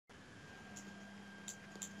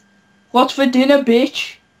What's for dinner,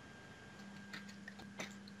 bitch?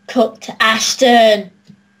 Cooked Ashton.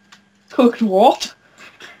 Cooked what?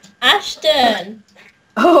 Ashton.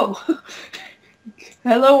 Oh.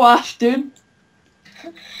 Hello, Ashton.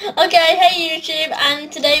 Okay, hey YouTube,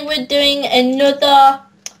 and today we're doing another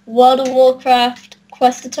World of Warcraft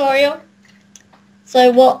quest tutorial.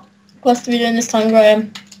 So what quest are we doing this time,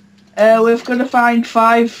 Graham? We're going to find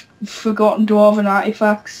 5 Forgotten Dwarven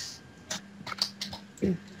Artifacts.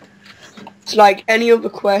 It's like any other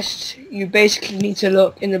quest, you basically need to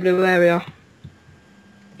look in the blue area.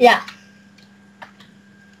 Yeah.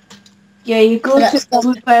 Yeah, you go So to the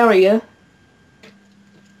blue area,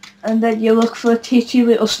 and then you look for titchy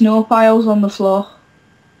little snow piles on the floor.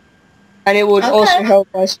 And it would Okay. also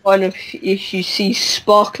help by spawning if you see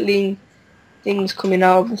sparkling things coming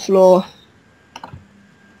out of the floor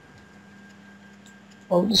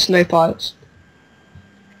of the snow piles.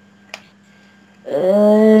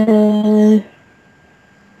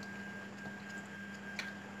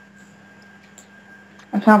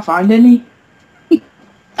 I can't find any.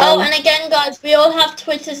 Oh, and again, guys, we all have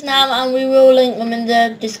Twitters now, and we will link them in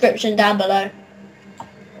the description down below.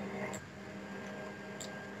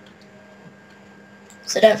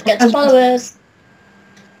 So don't forget to follow us.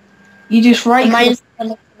 You just write And my it,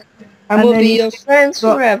 Instagram, And we'll then be you your friends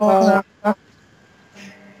got forever. on after.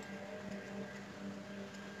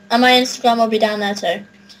 and my Instagram will be down there too.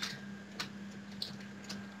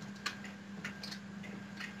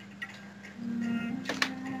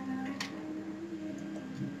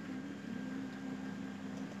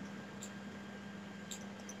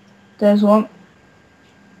 There's one.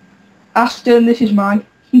 Ashton, this is mine.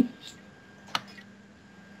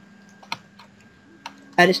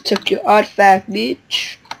 I just took your artifact,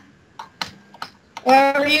 bitch.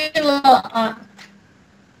 Where are you lot at?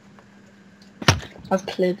 I've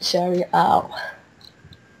cleared this area out.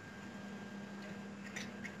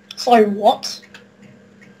 Sorry, what?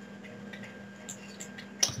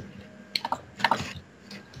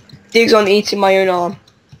 Diggs on eating my own arm.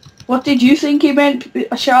 What did you think he meant,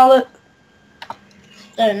 Charlotte?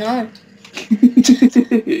 Don't know.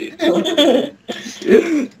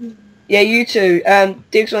 Yeah, you too.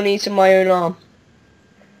 Diggs on eating my own arm.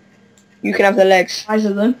 You can have the legs.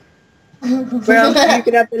 Either them. Brown, you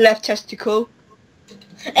can have the left testicle.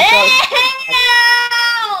 Ew!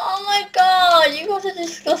 Oh my god, you guys are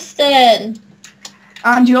disgusting.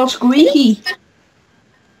 And you're squeaky.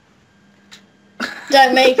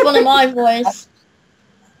 Don't make fun of my voice.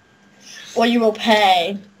 Or you will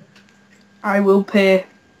pay. I will pay.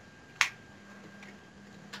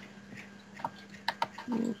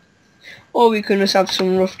 Or we can just have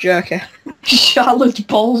some rough jerky. Charlotte's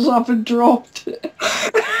balls haven't dropped.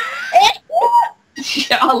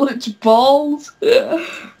 Charlotte's balls.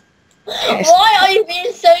 Why are you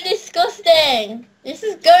being so disgusting? This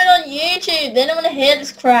is going on YouTube. They don't want to hear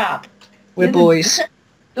this crap. We're boys.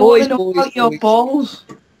 Don't Boys, wanna know boys, about your boys. balls.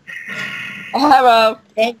 Oh, hello.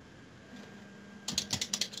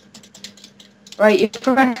 Right, if you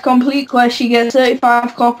press complete quest, you get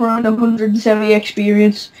 35 copper and 170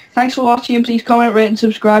 experience. Thanks for watching. Please comment, rate and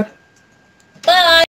subscribe. Bye.